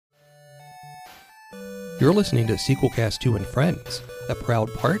You're listening to Sequelcast 2 and Friends, a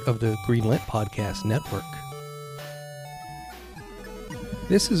proud part of the Greenlit Podcast Network.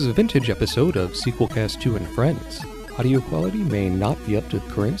 This is a vintage episode of Sequelcast 2 and Friends. Audio quality may not be up to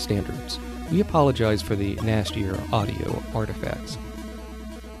current standards. We apologize for the nastier audio artifacts.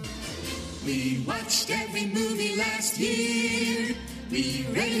 We watched every movie last year. We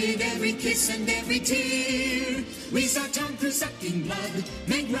rated every kiss and every tear. We saw Tom Cruise sucking blood,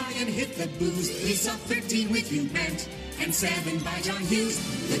 Meg Ryan hit the booze. We saw 13 with Hugh Grant and 7 by John Hughes.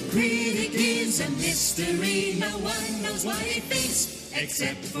 The critic is a mystery. No one knows what he thinks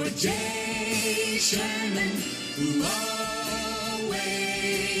except for Jay Sherman, who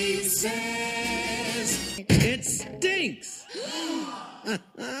always says it stinks.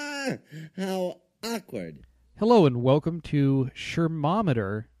 How awkward. Hello and welcome to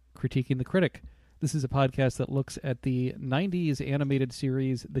Shermometer, Critiquing the Critic. This is a podcast that looks at the 90s animated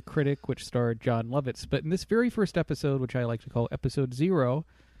series The Critic, which starred Jon Lovitz. But in this very first episode, which I like to call Episode 0,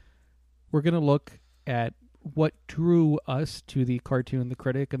 we're going to look at what drew us to the cartoon The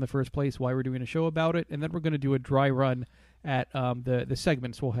Critic in the first place, why we're doing a show about it, and then we're going to do a dry run at the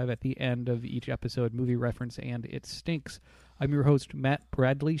segments we'll have at the end of each episode, movie reference, and it stinks. I'm your host, Matt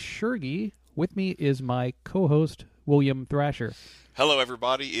Bradley Shergi. With me is my co-host, William Thrasher. Hello,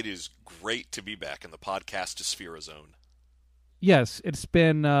 everybody. It is great to be back in the podcastosphere zone. Yes, it's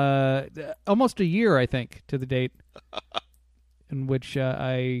been almost a year, I think, to the date in which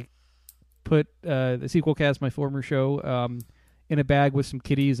I put the Sequelcast, my former show, in a bag with some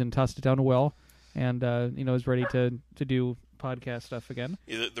kitties and tossed it down a well, and is ready to do podcast stuff again.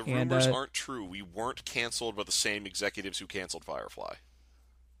 Yeah, the rumors aren't true. We weren't canceled by the same executives who canceled Firefly.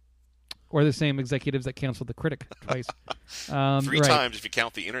 Or the same executives that canceled The Critic twice. Three times if you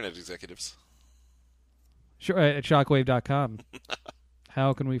count the internet executives. Sure, at shockwave.com.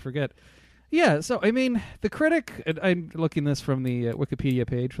 How can we forget? Yeah, so, I mean, The Critic, I'm looking this from the Wikipedia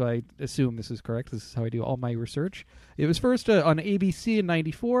page, so I assume this is correct. This is how I do all my research. It was first on ABC in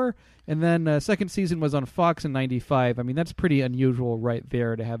 94, and then second season was on Fox in 95. I mean, that's pretty unusual right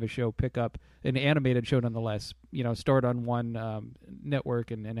there to have a show pick up, an animated show nonetheless, start on one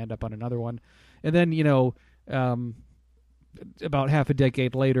network and end up on another one. And then, about half a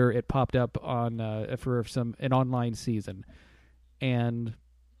decade later, it popped up on for an online season. And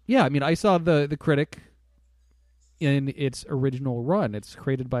yeah, I mean, I saw the Critic in its original run. It's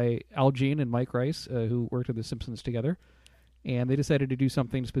created by Al Jean and Mike Rice, who worked on The Simpsons together, and they decided to do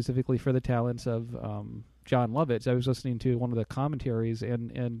something specifically for the talents of Jon Lovitz. I was listening to one of the commentaries,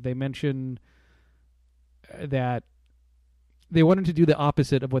 and they mentioned that they wanted to do the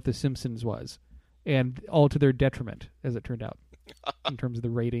opposite of what The Simpsons was, and all to their detriment, as it turned out. In terms of the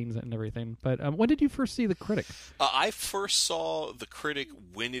ratings and everything. But when did you first see The Critic? I first saw The Critic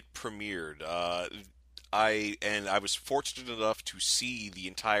when it premiered. I was fortunate enough to see the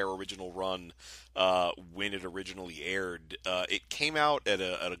entire original run when it originally aired. It came out at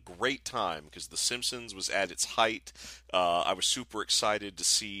a great time because The Simpsons was at its height. I was super excited to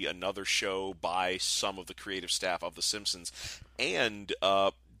see another show by some of the creative staff of The Simpsons. And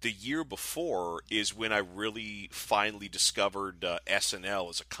the year before is when I really finally discovered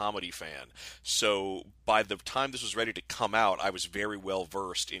SNL as a comedy fan. So by the time this was ready to come out, I was very well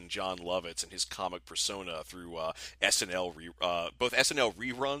versed in Jon Lovitz and his comic persona through SNL, both SNL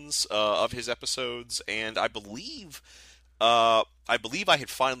reruns of his episodes, and I believe I had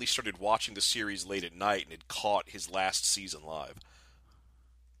finally started watching the series late at night and had caught his last season live.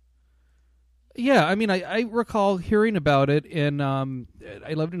 Yeah, I mean, I recall hearing about it in,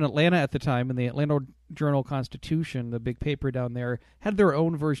 I lived in Atlanta at the time, and the Atlanta Journal-Constitution, the big paper down there, had their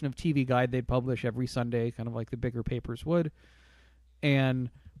own version of TV Guide they'd publish every Sunday, kind of like the bigger papers would. And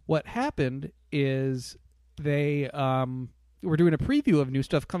what happened is they were doing a preview of new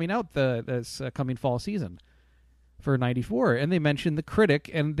stuff coming out this coming fall season for 94, and they mentioned The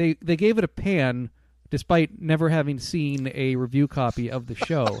Critic, and they gave it a pan, despite never having seen a review copy of the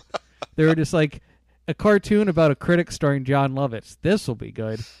show. They were just like, a cartoon about a critic starring Jon Lovitz. This will be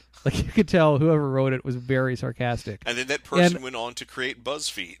good. Like, you could tell whoever wrote it was very sarcastic. And then that person went on to create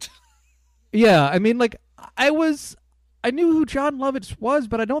BuzzFeed. Yeah, I mean, like, I knew who Jon Lovitz was,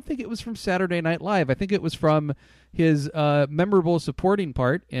 but I don't think it was from Saturday Night Live. I think it was from his memorable supporting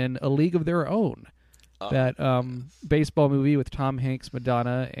part in A League of Their Own. That baseball movie with Tom Hanks,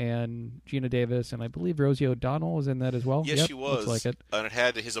 Madonna, and Gina Davis, and I believe Rosie O'Donnell was in that as well. Yes, yep, she was. Looks like it. And it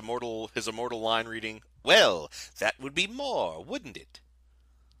had his immortal line reading, "Well, that would be more, wouldn't it?"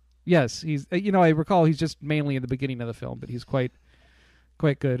 Yes, he's. I recall he's just mainly in the beginning of the film, but he's quite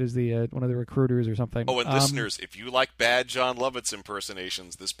quite good as the one of the recruiters or something. Oh, and listeners, if you like bad John Lovitz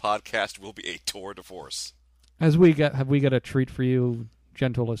impersonations, this podcast will be a tour de force. Have we got a treat for you,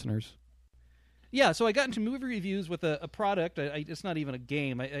 gentle listeners? Yeah, so I got into movie reviews with a product. It's not even a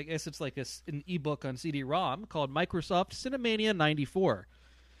game. I guess it's like an ebook on CD-ROM called Microsoft Cinemania 94.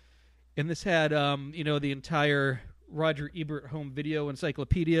 And this had, the entire Roger Ebert home video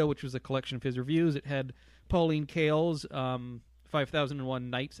encyclopedia, which was a collection of his reviews. It had Pauline Kael's 5001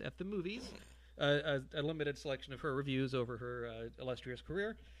 Nights at the Movies, a limited selection of her reviews over her illustrious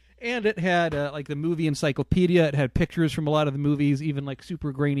career. And it had like the movie encyclopedia. It had pictures from a lot of the movies, even like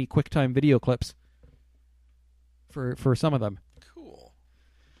super grainy QuickTime video clips for some of them. Cool.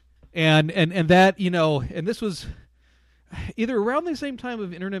 And that, and this was either around the same time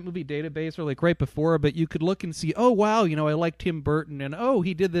of Internet Movie Database or like right before, but you could look and see, oh, wow, I like Tim Burton, and oh,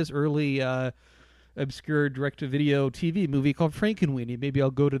 he did this early obscure direct-to-video TV movie called Frankenweenie. Maybe I'll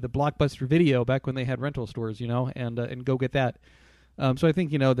go to the Blockbuster Video back when they had rental stores, and go get that. So I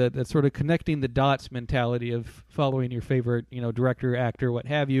think, that sort of connecting the dots mentality of following your favorite, director, actor, what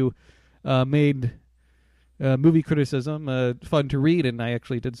have you, made movie criticism fun to read. And I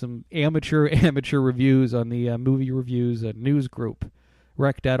actually did some amateur reviews on the movie reviews news group,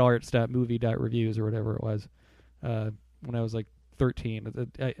 rec.arts.movie.reviews or whatever it was, when I was like 13.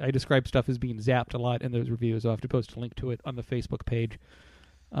 I described stuff as being zapped a lot in those reviews. I'll have to post a link to it on the Facebook page.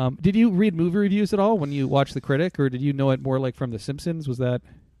 Did you read movie reviews at all when you watched The Critic, or did you know it more like from The Simpsons? Was that?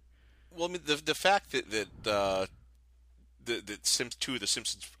 Well, I mean, the fact that two of the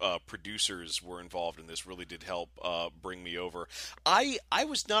Simpsons producers were involved in this really did help bring me over. I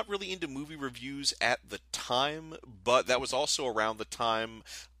was not really into movie reviews at the time, but that was also around the time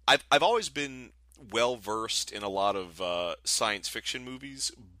I've always been well versed in a lot of science fiction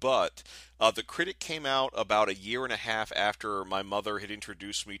movies, but The Critic came out about a year and a half after my mother had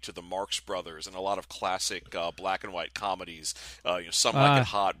introduced me to the Marx Brothers and a lot of classic black and white comedies, Some Like It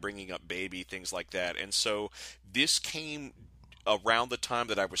Hot, Bringing Up Baby, things like that. And so this came around the time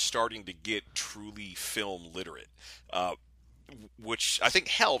that I was starting to get truly film literate, which I think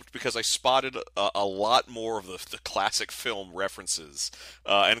helped because I spotted a lot more of the classic film references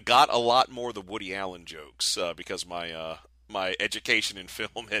and got a lot more of the Woody Allen jokes because my education in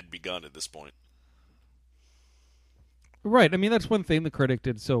film had begun at this point. Right. I mean, that's one thing The Critic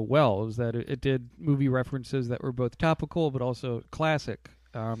did so well, is that it did movie references that were both topical but also classic.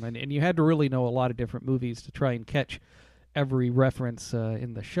 And you had to really know a lot of different movies to try and catch every reference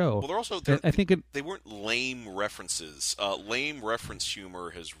in the show. Well, they're also I think they weren't lame references. Lame reference humor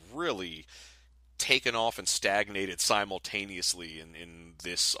has really taken off and stagnated simultaneously in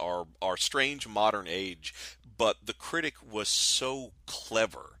this our strange modern age. But The Critic was so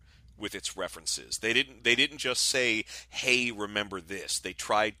clever with its references. They didn't just say, "Hey, remember this." They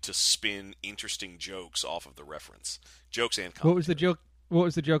tried to spin interesting jokes off of the reference. Jokes and commentary. What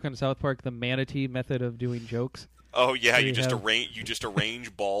was the joke on South Park? The manatee method of doing jokes. Oh yeah, you just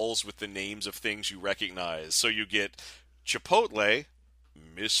arrange balls with the names of things you recognize. So you get Chipotle,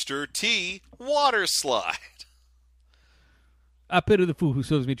 Mr. T, water slide. I pity the fool who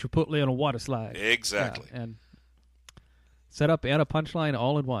serves me Chipotle on a water slide. Exactly. Yeah, and set up and a punchline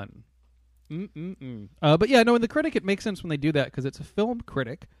all in one. But yeah, no, in The Critic it makes sense when they do that because it's a film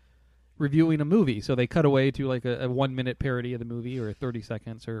critic reviewing a movie, so they cut away to like a 1 minute parody of the movie or 30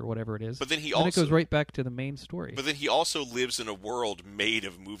 seconds or whatever it is. But then it goes right back to the main story. But then he also lives in a world made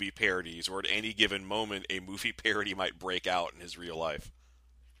of movie parodies, where at any given moment a movie parody might break out in his real life.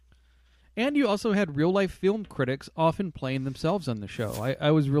 And you also had real life film critics often playing themselves on the show.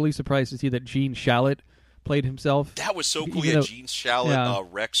 I was really surprised to see that Gene Shalit played himself. That was so cool. Gene Shalit,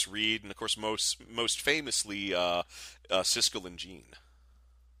 Rex Reed, and of course most famously Siskel and Gene.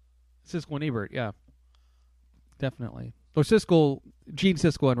 Siskel and Ebert, yeah. Definitely. Or Gene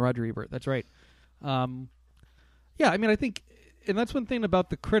Siskel and Roger Ebert, that's right. Yeah, I mean, I think, and that's one thing about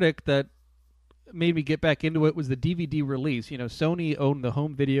The Critic that made me get back into it was the DVD release. Sony owned the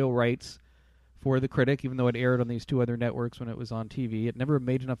home video rights for The Critic, even though it aired on these two other networks when it was on TV. It never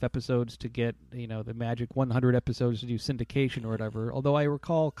made enough episodes to get, the magic 100 episodes to do syndication or whatever. Although I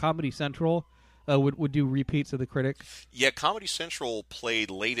recall Comedy Central would do repeats of The Critic. Yeah, Comedy Central played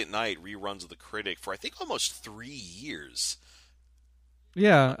late at night reruns of The Critic for I think almost 3 years.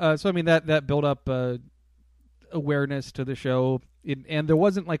 Yeah, so I mean that built up awareness to the show, and there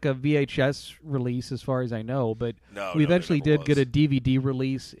wasn't like a VHS release as far as I know, but we eventually did get a DVD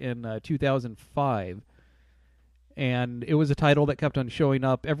release in 2005, and it was a title that kept on showing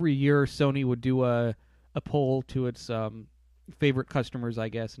up every year. Sony would do a poll to its favorite customers, I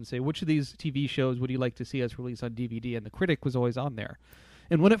guess, and say, which of these TV shows would you like to see us release on DVD? And The Critic was always on there.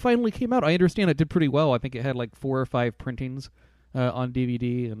 And when it finally came out, I understand it did pretty well. I think it had like 4 or 5 printings on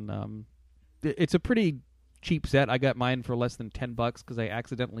DVD, and it's a pretty cheap set. I got mine for less than $10 because I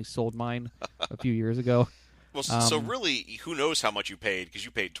accidentally sold mine a few years ago. Well, so really, who knows how much you paid, because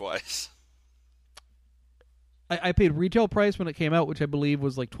you paid twice. I paid retail price when it came out, which I believe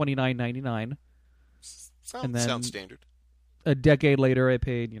was like $29.99. Sounds standard. A decade later, I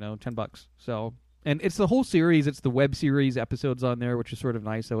paid $10. So, and it's the whole series. It's the web series episodes on there, which is sort of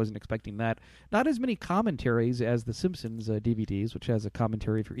nice. I wasn't expecting that. Not as many commentaries as the Simpsons DVDs, which has a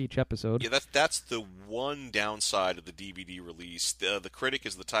commentary for each episode. Yeah, that's the one downside of the DVD release. The Critic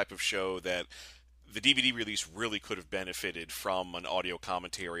is the type of show that the DVD release really could have benefited from an audio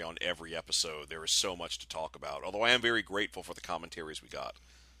commentary on every episode. There is so much to talk about, although I am very grateful for the commentaries we got.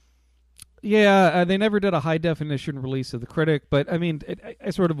 Yeah, they never did a high-definition release of the Critic, but, I mean, I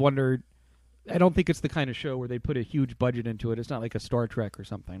sort of wonder, I don't think it's the kind of show where they put a huge budget into it. It's not like a Star Trek or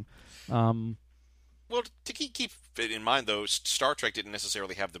something. Well, to keep it in mind, though, Star Trek didn't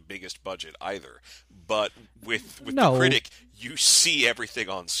necessarily have the biggest budget either. But with the Critic, you see everything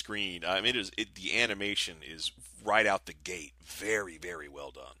on screen. I mean, the animation is right out the gate. Very, very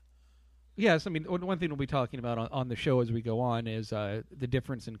well done. Yes, I mean, one thing we'll be talking about on the show as we go on is the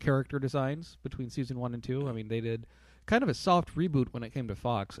difference in character designs between Season 1 and 2. I mean, they did kind of a soft reboot when it came to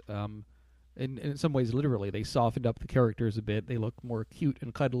Fox. In some ways, literally, they softened up the characters a bit. They look more cute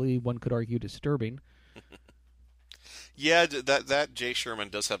and cuddly, one could argue disturbing. Yeah, that Jay Sherman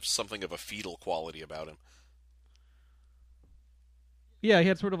does have something of a fetal quality about him. Yeah, he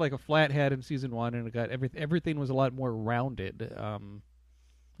had sort of like a flat head in Season 1, and it got everything was a lot more rounded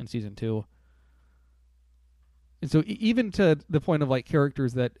in Season 2. And so even to the point of like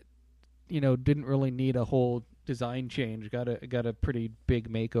characters that didn't really need a whole design change got a pretty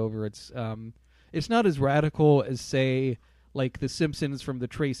big makeover. It's not as radical as, say, like The Simpsons from the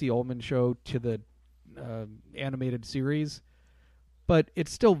Tracy Ullman show to the animated series, but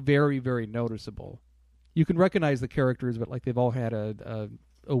it's still very, very noticeable. You can recognize the characters, but like they've all had a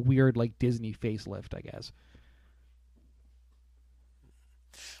weird like Disney facelift, I guess.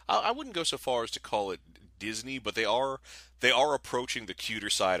 I wouldn't go so far as to call it Disney, but they are approaching the cuter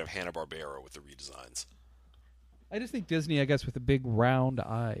side of Hanna-Barbera with the redesigns. I just think Disney, I guess, with the big round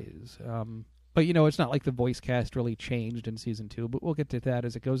eyes. But, it's not like the voice cast really changed in Season 2, but we'll get to that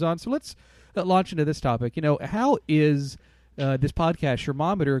as it goes on. So let's launch into this topic. How is this podcast,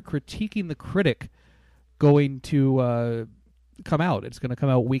 Shermometer, critiquing the Critic, going to come out? It's going to come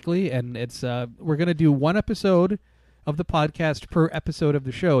out weekly, and we're going to do one episode of the podcast per episode of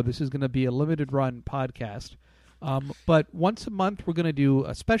the show. This is going to be a limited-run podcast. But once a month, we're going to do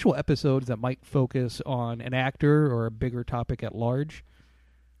special episodes that might focus on an actor or a bigger topic at large.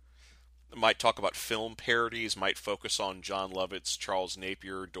 Might talk about film parodies, might focus on John Lovitz, Charles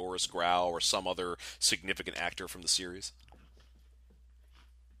Napier, Doris Grau, or some other significant actor from the series.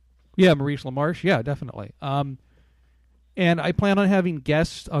 Yeah, Maurice LaMarche. Yeah, definitely. And I plan on having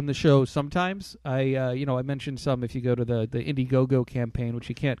guests on the show sometimes. I mentioned some if you go to the Indiegogo campaign, which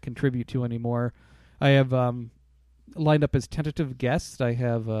you can't contribute to anymore. I have lined up as tentative guests. I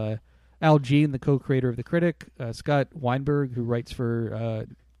have Al Jean, the co-creator of The Critic, Scott Weinberg, who writes for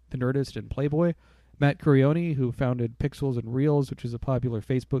The Nerdist and Playboy, Matt Curioni, who founded Pixels and Reels, which is a popular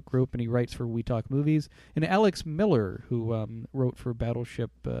Facebook group, and he writes for We Talk Movies, and Alex Miller, who wrote for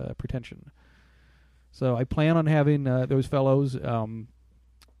Battleship Pretension. So I plan on having those fellows,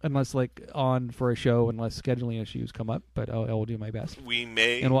 unless on for a show, unless scheduling issues come up, but I will do my best. We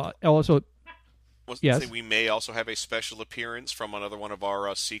may... And I'll also... Yes. We may also have a special appearance from another one of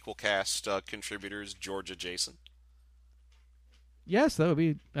our sequel cast contributors, Georgia Jason. Yes, that would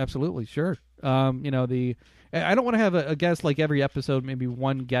be absolutely sure. I don't want to have a guest like every episode. Maybe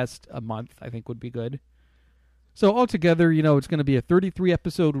one guest a month, I think, would be good. So altogether, it's going to be a 33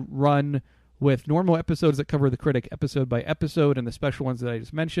 episode run with normal episodes that cover the Critic episode by episode and the special ones that I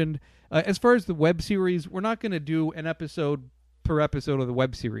just mentioned. As far as the web series, we're not going to do an episode per episode of the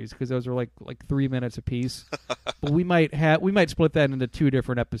web series because those are like 3 minutes apiece. But we might split that into 2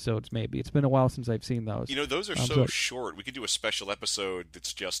 different episodes. Maybe it's been a while since I've seen those. Those are so short. We could do a special episode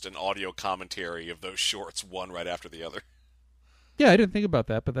that's just an audio commentary of those shorts, one right after the other. Yeah, I didn't think about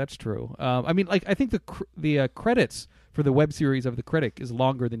that, but that's true. I think the credits for the web series of The Critic is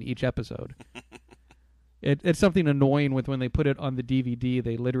longer than each episode. It's something annoying with when they put it on the DVD.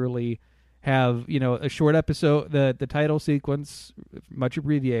 They literally have a short episode, the title sequence, much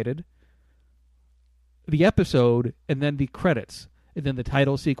abbreviated, the episode, and then the credits, and then the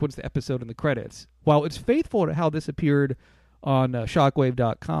title sequence, the episode, and the credits. While it's faithful to how this appeared on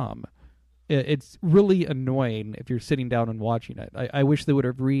Shockwave.com, It's really annoying if you're sitting down and watching it. I wish they would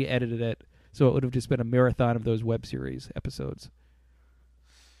have re-edited it so it would have just been a marathon of those web series episodes.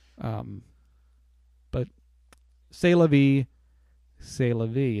 But c'est la vie, c'est la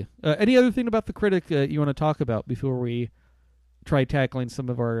vie. Any other thing about The Critic you want to talk about before we try tackling some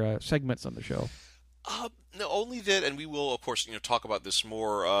of our segments on the show? No, only that, and we will, of course, talk about this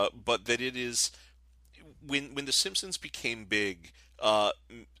more. But that it is when The Simpsons became big.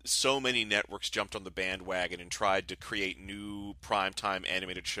 So many networks jumped on the bandwagon and tried to create new primetime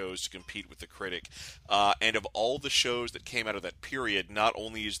animated shows to compete with The Critic. And of all the shows that came out of that period, not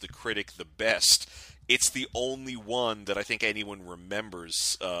only is The Critic the best, it's the only one that I think anyone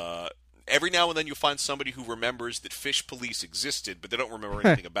remembers. Every now and then you'll find somebody who remembers that Fish Police existed, but they don't remember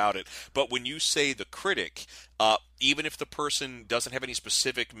anything about it. But when you say The Critic, even if the person doesn't have any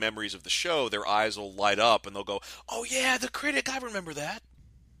specific memories of the show, their eyes will light up and they'll go, "Oh yeah, The Critic, I remember that."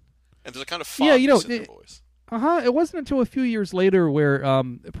 And there's a kind of fondness in their voice. It wasn't until a few years later where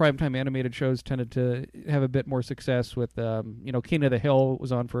primetime animated shows tended to have a bit more success with, King of the Hill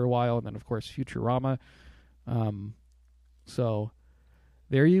was on for a while, and then, of course, Futurama. So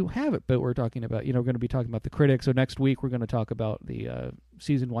there you have it. But we're talking about, we're going to be talking about The Critic. So next week we're going to talk about the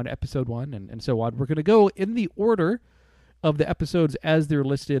Season 1, Episode 1, and so on. We're going to go in the order of the episodes as they're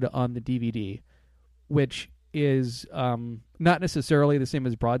listed on the DVD, which is not necessarily the same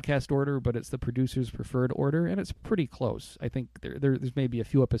as broadcast order, but it's the producer's preferred order, and it's pretty close. I think there's maybe a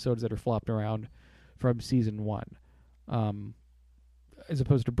few episodes that are flopped around from Season 1 as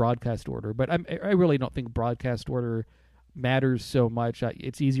opposed to broadcast order. But I really don't think broadcast order matters so much.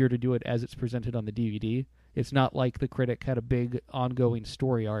 It's easier to do it as it's presented on the DVD. It's not like The Critic had a big ongoing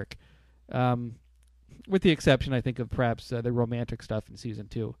story arc, with the exception, I think, of perhaps the romantic stuff in Season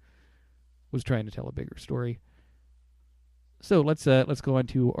 2 was trying to tell a bigger story. So let's go on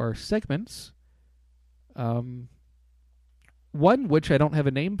to our segments. One which I don't have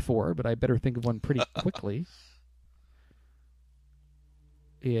a name for, but I better think of one pretty quickly,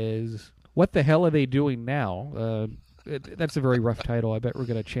 is What the Hell Are They Doing Now? That's a very rough title. I bet we're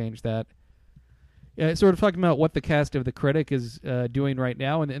going to change that. Sort of talking about what the cast of The Critic is doing right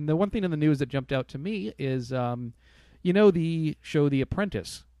now. And the one thing in the news that jumped out to me is, the show The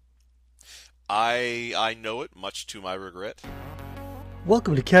Apprentice. I know it, much to my regret.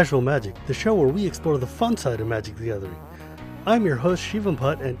 Welcome to Casual Magic, the show where we explore the fun side of Magic the Gathering. I'm your host, Shivam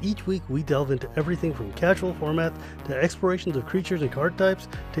Putt, and each week we delve into everything from casual formats to explorations of creatures and card types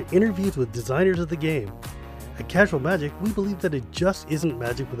to interviews with designers of the game. At Casual Magic, we believe that it just isn't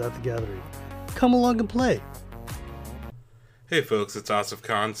Magic without the Gathering. Come along and play! Hey folks, it's Asif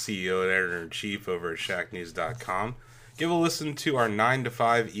Khan, CEO and Editor-in-Chief over at ShackNews.com. Give a listen to our 9 to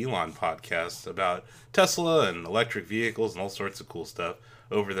 5 Elon podcast about Tesla and electric vehicles and all sorts of cool stuff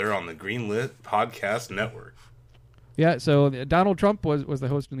over there on the Greenlit Podcast Network. Yeah, so Donald Trump was the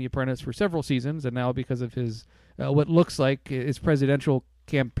host in The Apprentice for several seasons, and now because of his what looks like his presidential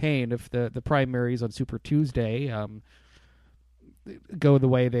campaign, if the primaries on Super Tuesday go the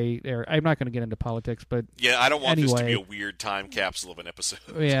way they are. I'm not going to get into politics, but yeah, I don't want anyway, this to be a weird time capsule of an episode.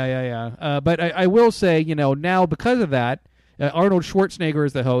 Yeah. But I will say, now because of that, Arnold Schwarzenegger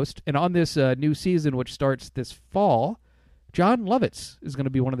is the host, and on this new season, which starts this fall, John Lovitz is going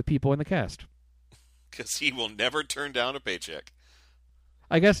to be one of the people in the cast. Because he will never turn down a paycheck.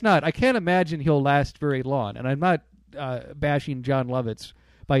 I guess not. I can't imagine he'll last very long, and I'm not bashing John Lovitz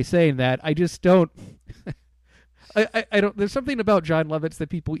by saying that. I just don't. I don't. There's something about John Lovitz that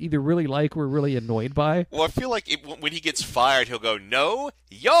people either really like or really annoyed by. Well, I feel like when he gets fired, he'll go, "No,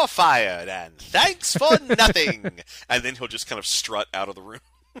 you're fired, and thanks for nothing," and then he'll just kind of strut out of the room.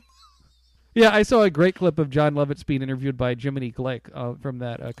 Yeah, I saw a great clip of John Lovitz being interviewed by Jiminy Glick from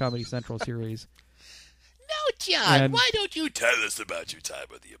that Comedy Central series. No, John, why don't you tell us about your time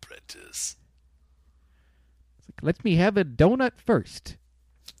on The Apprentice? Let me have a donut first.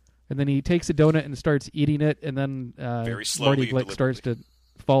 And then he takes a donut and starts eating it, and then very slowly Marty Glick starts to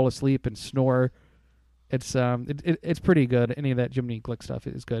fall asleep and snore. It's pretty good. Any of that Jiminy Glick stuff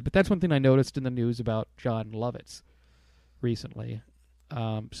is good. But that's one thing I noticed in the news about John Lovitz recently.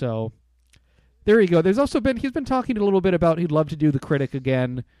 So there you go. There's also he's been talking a little bit about he'd love to do The Critic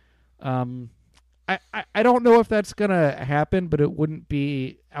again. I don't know if that's going to happen, but it wouldn't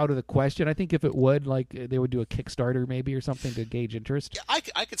be out of the question. I think if it would, they would do a Kickstarter maybe or something to gauge interest. Yeah,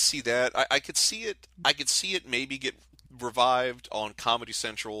 I could see that. I could see it. I could see it maybe get revived on Comedy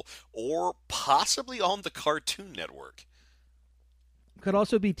Central or possibly on the Cartoon Network. Could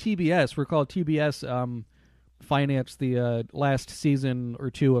also be TBS. Recall TBS financed the last season or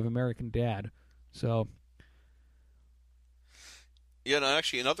two of American Dad. So Yeah, and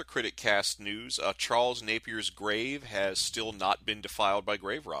actually, in other critic cast news, Charles Napier's grave has still not been defiled by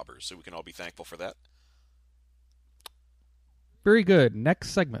grave robbers, so we can all be thankful for that. Very good. Next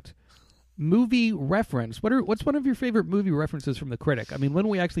segment. Movie reference. What's one of your favorite movie references from the critic? I mean, when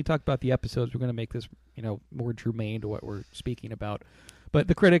we actually talk about the episodes, we're going to make this, more germane to what we're speaking about. But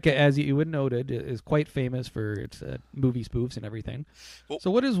the critic, as you had noted, is quite famous for its movie spoofs and everything. Well,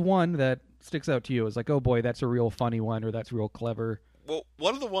 so what is one that sticks out to you as like, oh boy, that's a real funny one, or that's real clever? Well,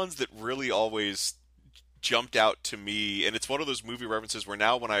 one of the ones that really always jumped out to me, and it's one of those movie references where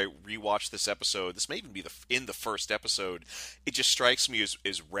now when I rewatch this episode, this may even be in the first episode, it just strikes me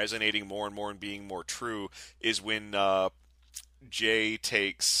as resonating more and more and being more true, is when Jay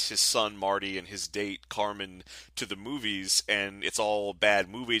takes his son Marty and his date Carmen to the movies, and it's all bad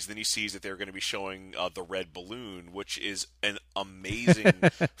movies. Then he sees that they're going to be showing The Red Balloon, which is an amazing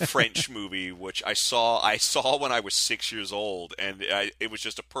French movie, which I saw when I was 6 years old, and it was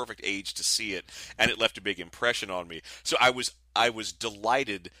just a perfect age to see it, and it left a big impression on me. So I was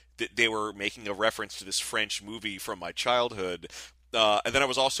delighted that they were making a reference to this French movie from my childhood. And then I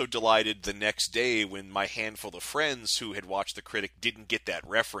was also delighted the next day when my handful of friends who had watched The Critic didn't get that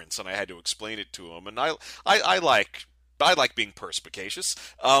reference, and I had to explain it to them. And I like being perspicacious.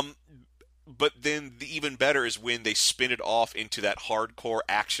 But then the even better is when they spin it off into that hardcore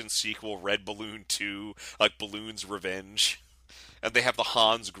action sequel, Red Balloon 2, like Balloon's Revenge. And they have the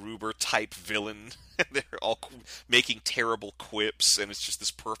Hans Gruber type villain, and they're all making terrible quips, and it's just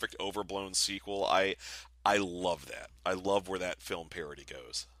this perfect overblown sequel. I love that. I love where that film parody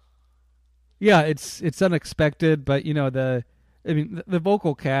goes. Yeah, it's unexpected, but the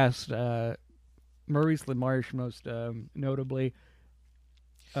vocal cast, Maurice LaMarche most notably,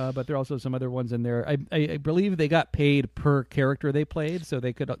 but there are also some other ones in there. I believe they got paid per character they played, so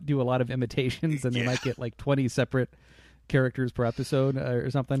they could do a lot of imitations, and they might get like 20 separate characters per episode or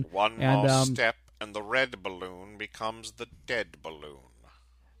something. One more step, and the red balloon becomes the dead balloon.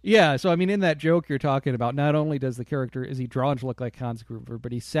 Yeah, so in that joke you're talking about, not only does the character, is he drawn to look like Hans Gruber,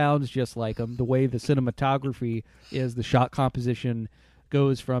 but he sounds just like him. The way the cinematography is, the shot composition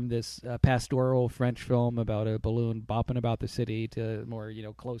goes from this pastoral French film about a balloon bopping about the city to more,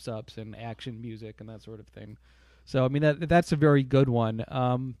 close-ups and action music and that sort of thing. So, that's a very good one.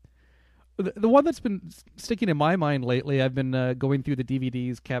 The one that's been sticking in my mind lately, I've been going through the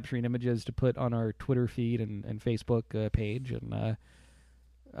DVDs, capturing images to put on our Twitter feed and Facebook page, and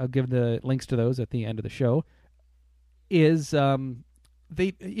I'll give the links to those at the end of the show, is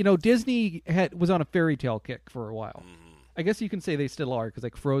Disney was on a fairy tale kick for a while. I guess you can say they still are, because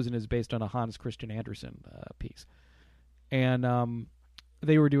like Frozen is based on a Hans Christian Andersen piece. And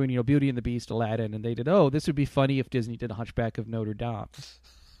they were doing, Beauty and the Beast, Aladdin, and they did, this would be funny if Disney did a Hunchback of Notre Dame.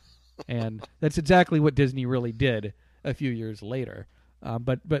 And that's exactly what Disney really did a few years later.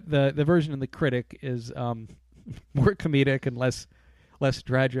 But the version in The Critic is more comedic and less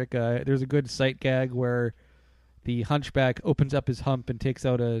tragic. There's a good sight gag where the hunchback opens up his hump and takes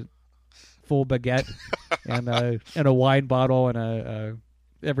out a full baguette and a wine bottle and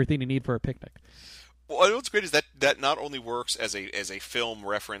everything you need for a picnic. Well, what's great is that not only works as a film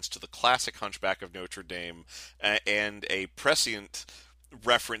reference to the classic Hunchback of Notre Dame and a prescient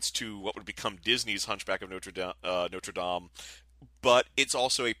reference to what would become Disney's Hunchback of Notre Dame, but it's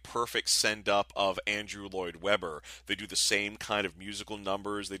also a perfect send-up of Andrew Lloyd Webber. They do the same kind of musical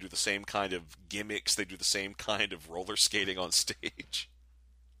numbers, they do the same kind of gimmicks, they do the same kind of roller skating on stage.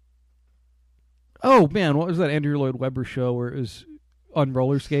 Oh, man, what was that Andrew Lloyd Webber show where it was on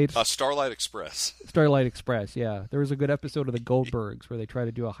roller skates? Starlight Express. Starlight Express, yeah. There was a good episode of The Goldbergs where they try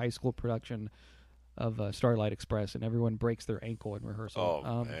to do a high school production of Starlight Express, and everyone breaks their ankle in rehearsal.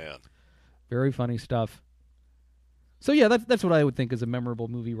 Oh, man. Very funny stuff. So yeah, that's what I would think is a memorable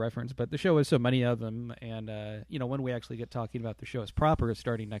movie reference. But the show has so many of them, and when we actually get talking about the show as proper,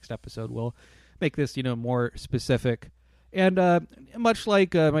 starting next episode, we'll make this more specific. And much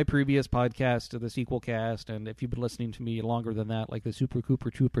like my previous podcast, the Sequel Cast, and if you've been listening to me longer than that, like the Super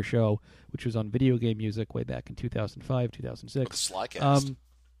Cooper Trooper show, which was on video game music way back in 2005, 2006. Slycast.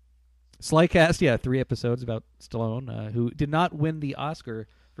 Slycast, yeah, 3 episodes about Stallone, who did not win the Oscar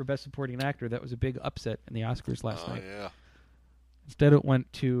for Best Supporting Actor. That was a big upset in the Oscars last night. Yeah. Instead, it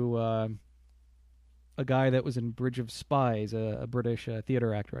went to a guy that was in Bridge of Spies, a British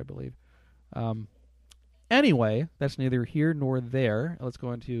theater actor, I believe. Anyway, that's neither here nor there. Let's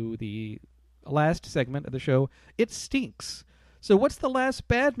go into the last segment of the show. It stinks. So what's the last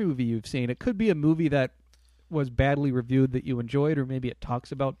bad movie you've seen? It could be a movie that was badly reviewed that you enjoyed, or maybe it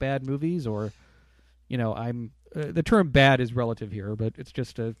talks about bad movies, or I'm the term bad is relative here, but it's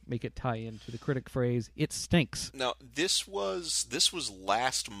just to make it tie into the critic phrase, it stinks. Now, this was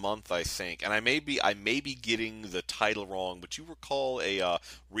last month, I think, and I may be getting the title wrong, but you recall a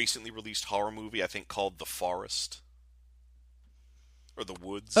recently released horror movie, I think, called The Forest? Or The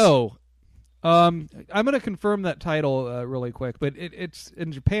Woods? Oh, I'm going to confirm that title really quick, but it's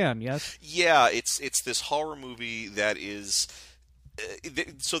in Japan, yes? Yeah, it's this horror movie that is...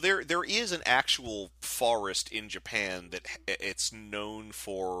 So there is an actual forest in Japan that it's known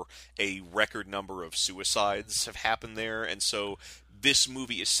for a record number of suicides have happened there, and so this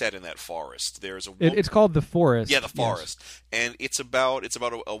movie is set in that forest. There's a It's called The Forest. Yeah, The Forest, yes. And it's about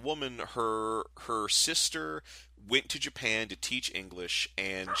a woman. Her sister went to Japan to teach English,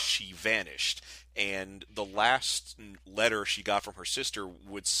 and she vanished. And the last letter she got from her sister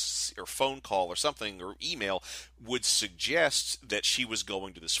or phone call or something, or email, would suggest that she was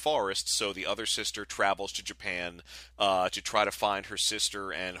going to this forest. So the other sister travels to Japan to try to find her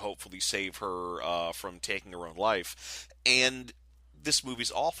sister and hopefully save her from taking her own life. And this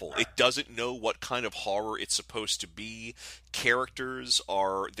movie's awful. It doesn't know what kind of horror it's supposed to be.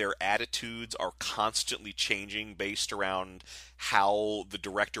 Their attitudes are constantly changing based around how the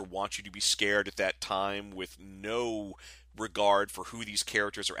director wants you to be scared at that time, with no regard for who these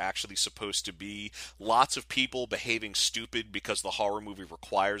characters are actually supposed to be. Lots of people behaving stupid because the horror movie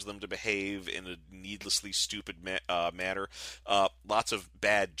requires them to behave in a needlessly stupid manner. Lots of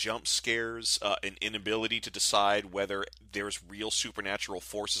bad jump scares, an inability to decide whether there's real supernatural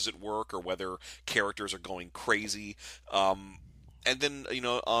forces at work or whether characters are going crazy. And then,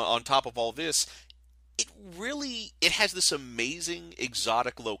 on top of all this, it has this amazing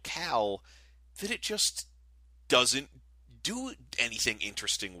exotic locale that it just doesn't do anything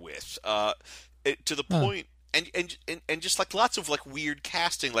interesting with, to the point, and just like lots of like weird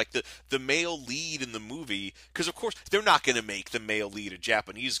casting, like the male lead in the movie, because of course they're not going to make the male lead a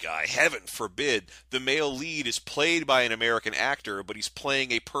Japanese guy, heaven forbid. The male lead is played by an American actor, but he's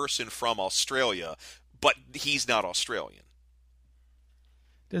playing a person from Australia, but he's not Australian.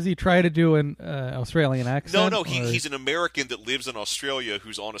 Does he try to do an Australian accent? No, he's an American that lives in Australia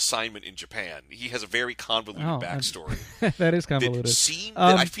who's on assignment in Japan. He has a very convoluted backstory. That is convoluted.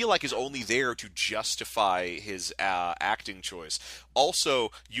 That I feel like is only there to justify his acting choice.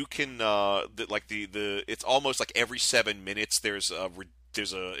 Also, you can it's almost like every 7 minutes there's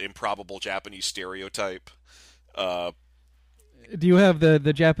a improbable Japanese stereotype. Do you have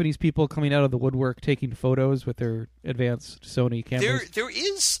the Japanese people coming out of the woodwork taking photos with their advanced Sony cameras? There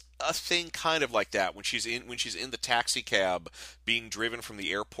is a thing kind of like that when she's in the taxi cab being driven from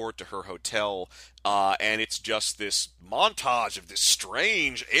the airport to her hotel, and it's just this montage of this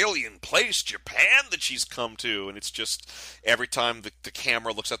strange alien place, Japan, that she's come to, and it's just every time the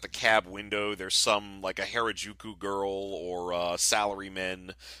camera looks out the cab window, there's some like a Harajuku girl or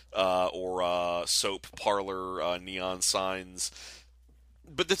salarymen or soap parlor neon signs.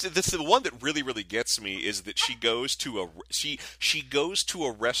 But the one that really, really gets me is that she goes to a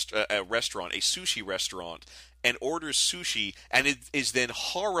restaurant, a sushi restaurant, and orders sushi, and is then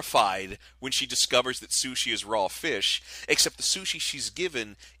horrified when she discovers that sushi is raw fish, except the sushi she's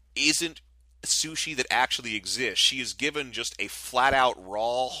given isn't sushi that actually exists. She is given just a flat-out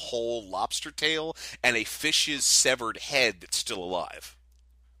raw whole lobster tail and a fish's severed head that's still alive.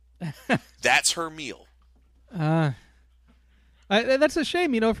 That's her meal. That's a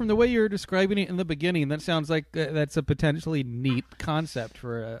shame, from the way you're describing it in the beginning. That sounds like that's a potentially neat concept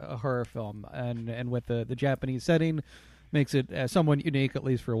for a horror film, and with the Japanese setting, makes it somewhat unique, at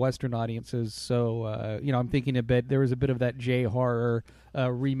least for Western audiences. So, I'm thinking there was a bit of that J-horror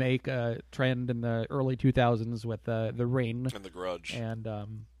remake trend in the early 2000s with The Ring and The Grudge, and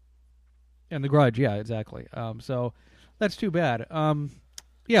The Grudge. Yeah, exactly. So that's too bad.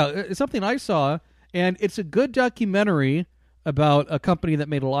 It's something I saw, and it's a good documentary about a company that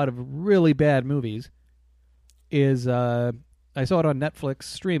made a lot of really bad movies. I saw it on Netflix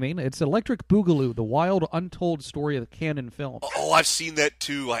streaming. It's Electric Boogaloo, the wild, untold story of the Cannon film. Oh, I've seen that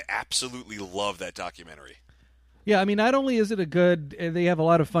too. I absolutely love that documentary. Yeah, I mean, not only is it they have a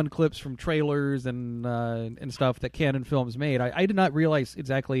lot of fun clips from trailers and stuff that Cannon Films made. I did not realize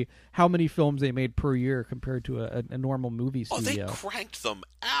exactly how many films they made per year compared to a normal movie studio. Oh, they cranked them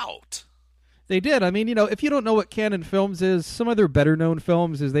out. They did. I mean, if you don't know what Cannon Films is, some of their better-known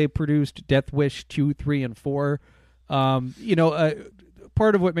films is they produced Death Wish 2, 3, and 4.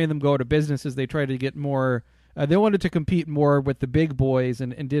 Part of what made them go out of business is they tried to get more... they wanted to compete more with the big boys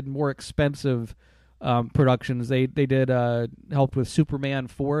and did more expensive productions. They did helped with Superman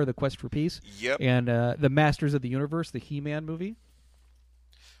 4, The Quest for Peace. Yep. And the Masters of the Universe, the He-Man movie.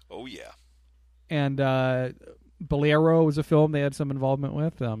 Oh, yeah. And Bolero was a film they had some involvement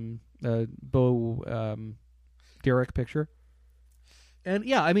with. Bo Derek picture. And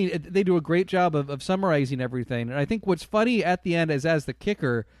yeah, I mean, they do a great job of summarizing everything. And I think what's funny at the end is, as the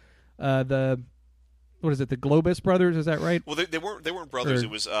kicker, the Globus brothers? Is that right? Well, they weren't brothers. Or-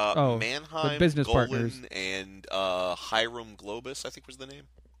 It was the Mannheim, business Golan, partners. and Hiram Globus, I think was the name.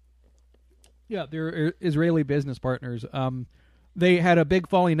 Yeah, they're Israeli business partners. They had a big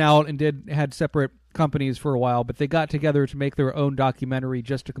falling out and had separate companies for a while, but they got together to make their own documentary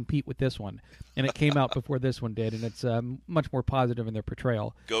just to compete with this one, and it came out before this one did, and it's much more positive in their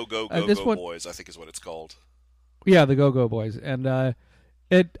portrayal. Go this one- Boys, I think is what it's called. Yeah, the Go-Go Boys, and I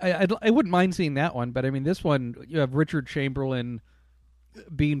wouldn't mind seeing that one, but I mean, this one you have Richard Chamberlain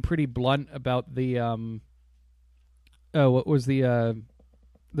being pretty blunt about the what was the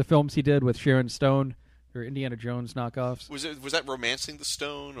films he did with Sharon Stone, or Indiana Jones knockoffs. Was that Romancing the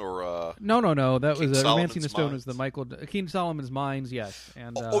Stone or? No. That King was Solomon's Romancing the Stone. Mines? Was the King Solomon's Mines? Yes,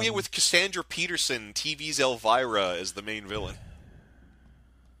 and Yeah, with Cassandra Peterson, TV's Elvira as the main villain.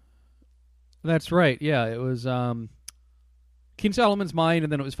 that's right. Yeah, it was King Solomon's Mine,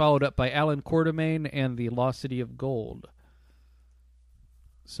 and then it was followed up by Alan Quatermain and the Lost City of Gold.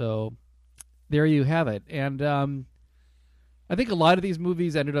 So there you have it, and I think a lot of these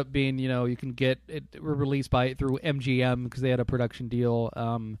movies ended up being, you can get it were released through MGM because they had a production deal.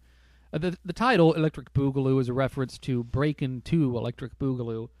 The title Electric Boogaloo is a reference to Breakin' 2 Electric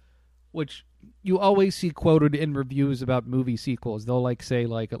Boogaloo, which you always see quoted in reviews about movie sequels. They'll say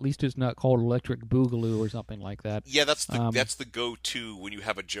at least it's not called Electric Boogaloo or something like that. Yeah, that's the go-to when you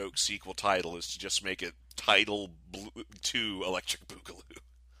have a joke sequel title, is to just make it title 2 Electric Boogaloo.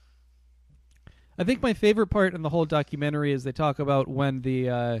 I think my favorite part in the whole documentary is they talk about when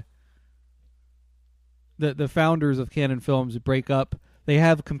the founders of Cannon Films break up. They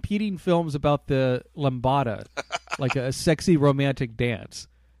have competing films about the lambada, like a sexy romantic dance,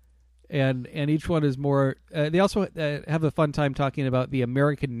 and each one is more. They also have a fun time talking about the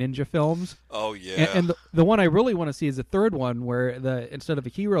American Ninja films. Oh yeah, and the one I really want to see is the third one, where instead of a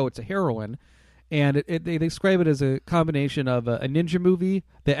hero, it's a heroine. And they describe it as a combination of a ninja movie,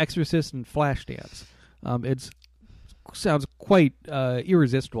 The Exorcist, and Flashdance. It sounds quite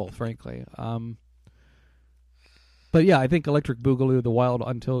irresistible, frankly. But yeah, I think Electric Boogaloo, The Wild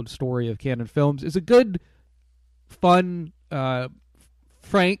Untold Story of Cannon Films, is a good, fun,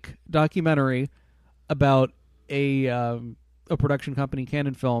 frank documentary about a production company,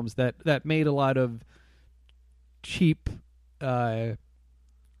 Cannon Films, that made a lot of cheap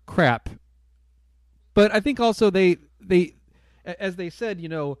crap. But I think also they as they said,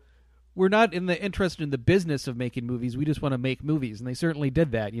 we're not interested in the business of making movies. We just want to make movies, and they certainly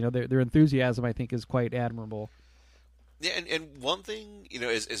did that. Their enthusiasm, I think, is quite admirable. Yeah, and one thing,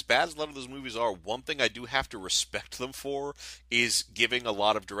 as bad as a lot of those movies are, one thing I do have to respect them for is giving a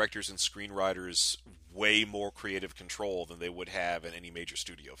lot of directors and screenwriters way more creative control than they would have in any major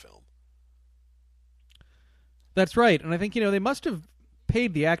studio film. That's right, and I think they must have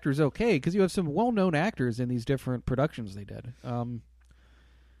paid the actors okay, because you have some well-known actors in these different productions they did.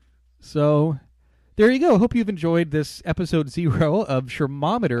 So there you go. Hope you've enjoyed this episode 0 of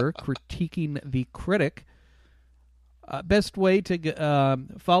Shermometer critiquing the critic. Best way to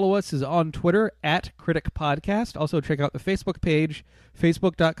follow us is on Twitter at Critic Podcast. Also check out the Facebook page,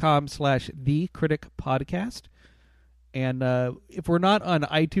 facebook.com/thecriticpodcast. And if we're not on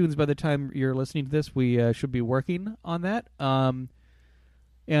iTunes by the time you're listening to this, we should be working on that.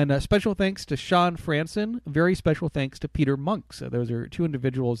 And special thanks to Sean Franson. Very special thanks to Peter Monk. So those are two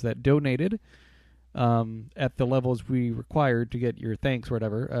individuals that donated at the levels we required to get your thanks or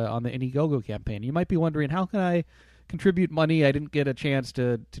whatever on the Indiegogo campaign. You might be wondering, how can I contribute money? I didn't get a chance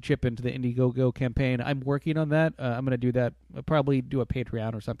to chip into the Indiegogo campaign. I'm working on that. I'm going to do that. I'll probably do a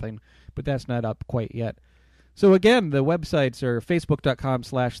Patreon or something, but that's not up quite yet. So again, the websites are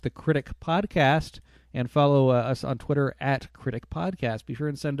facebook.com/thecriticpodcast. And follow us on Twitter at Critic Podcast. Be sure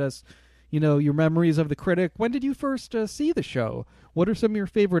and send us, your memories of the critic. When did you first see the show? What are some of your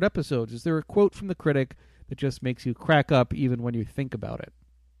favorite episodes? Is there a quote from the critic that just makes you crack up even when you think about it?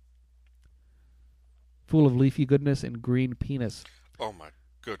 Full of leafy goodness and green penis. Oh my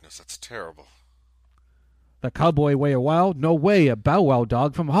goodness, that's terrible. The cowboy way a wow? No way, a Bow Wow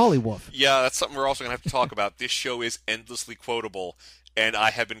dog from Hollywood. Yeah, that's something we're also going to have to talk about. This show is endlessly quotable, and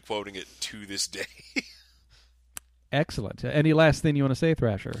I have been quoting it to this day. Excellent. Any last thing you want to say,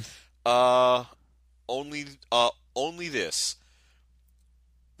 Thrasher? Only this.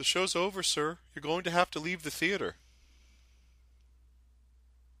 The show's over, sir. You're going to have to leave the theater.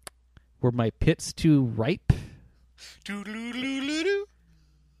 Were my pits too ripe? Doo-doo-doo-doo-doo.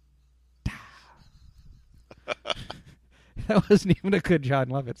 That wasn't even a good John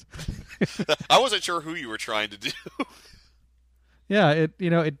Lovitz. I wasn't sure who you were trying to do. Yeah, it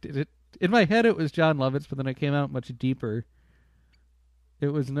in my head it was John Lovitz, but then it came out much deeper. It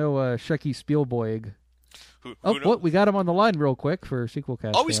was no Shecky Spielberg. Who What? We got him on the line real quick for Sequel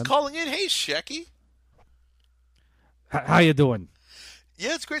Cast. Oh, he's fans. calling in. Hey, Shecky. How you doing?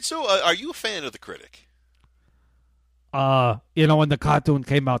 Yeah, it's great. So, are you a fan of The Critic? When the cartoon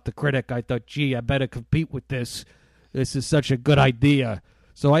came out, The Critic, I thought, gee, I better compete with this. This is such a good idea.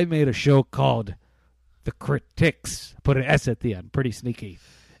 So I made a show called The Critics. Put an S at the end. Pretty sneaky.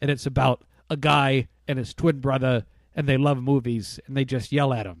 And it's about a guy and his twin brother, and they love movies, and they just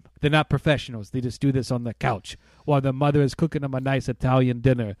yell at him. They're not professionals. They just do this on the couch while their mother is cooking them a nice Italian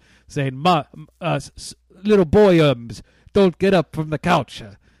dinner, saying, little boy, don't get up from the couch.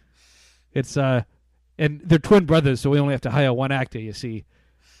 It's, and they're twin brothers, so we only have to hire one actor, you see.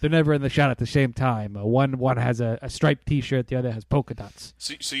 They're never in the shot at the same time. One has a striped T-shirt, the other has polka dots.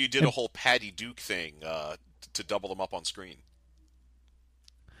 So you did a whole Patty Duke thing to double them up on screen.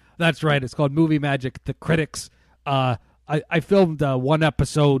 That's right. It's called Movie Magic, The Critics. I filmed one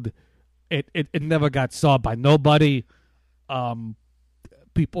episode. It never got saw by nobody.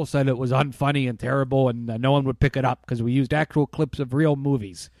 People said it was unfunny and terrible, and no one would pick it up because we used actual clips of real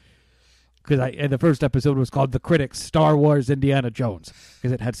movies. Because the first episode was called The Critics, Star Wars, Indiana Jones,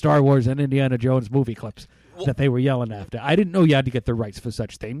 because it had Star Wars and Indiana Jones movie clips that they were yelling after. I didn't know you had to get the rights for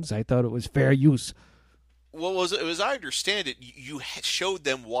such things. I thought it was fair use. Well, as I understand it, you showed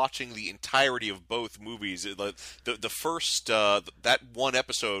them watching the entirety of both movies. The first, that one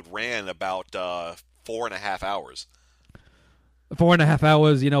episode ran about 4.5 hours. 4.5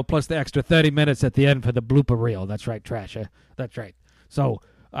 hours, plus the extra 30 minutes at the end for the blooper reel. That's right, Trasher. That's right. So,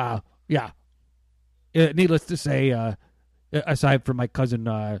 yeah. Needless to say, aside from my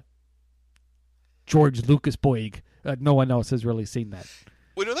cousin George Lucas Boyd, no one else has really seen that.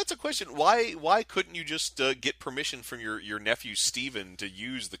 Well, that's a question. Why couldn't you just get permission from your nephew Steven to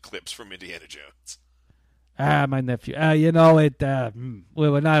use the clips from Indiana Jones? My nephew. We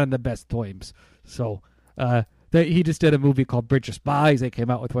were not on the best times. So he just did a movie called Bridge of Spies. They came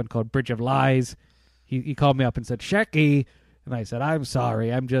out with one called Bridge of Lies. He called me up and said, Shecky. And I said, I'm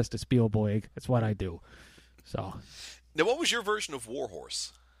sorry. I'm just a Spielberg. That's what I do. So. Now, what was your version of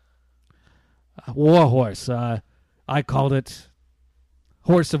Warhorse? Warhorse. I called it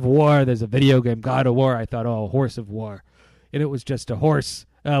Horse of War. There's a video game, God of War. I thought, Horse of War. And it was just a horse.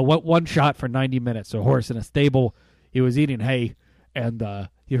 One shot for 90 minutes. A horse in a stable. He was eating hay. And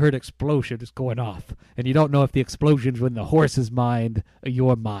you heard explosions going off. And you don't know if the explosions were in the horse's mind or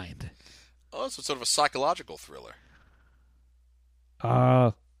your mind. Oh, so it's sort of a psychological thriller.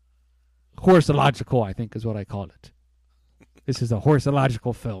 Horseological, I think, is what I called it. This is a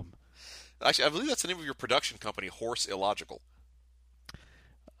horseological film. Actually, I believe that's the name of your production company, Horse Illogical.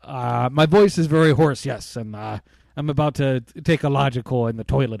 My voice is very hoarse, yes, and I'm about to take a logical in the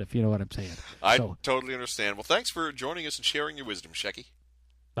toilet, if you know what I'm saying. I totally understand. Well, thanks for joining us and sharing your wisdom, Shecky.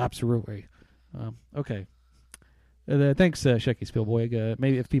 Absolutely. Okay. Thanks, Shecky Spielberg.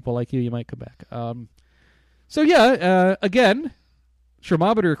 Maybe if people like you might come back. Again,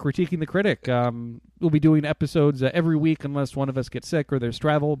 Shermometer critiquing the critic. We'll be doing episodes every week unless one of us gets sick or there's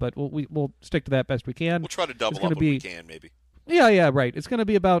travel, but we'll stick to that best we can. We'll try to double up when we can, maybe. Yeah, right. It's going to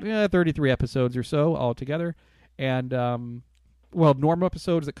be about 33 episodes or so altogether. And we'll have normal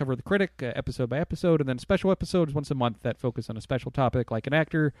episodes that cover the critic, episode by episode, and then special episodes once a month that focus on a special topic like an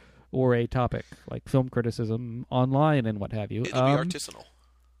actor or a topic like film criticism online and what have you. It'll be artisanal.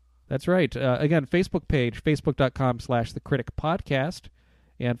 That's right. Again, Facebook page, facebook.com/thecriticpodcast,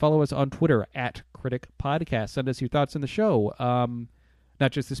 and follow us on Twitter @criticpodcast. Send us your thoughts on the show.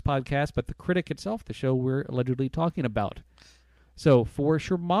 Not just this podcast, but the critic itself, the show we're allegedly talking about. So for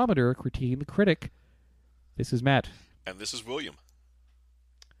Shermometer critiquing the critic, this is Matt. And this is William.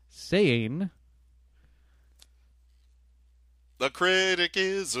 Saying, the critic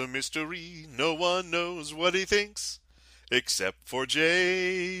is a mystery. No one knows what he thinks. Except for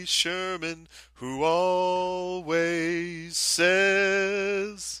Jay Sherman, who always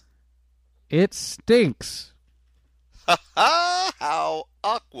says, it stinks. Ha ha!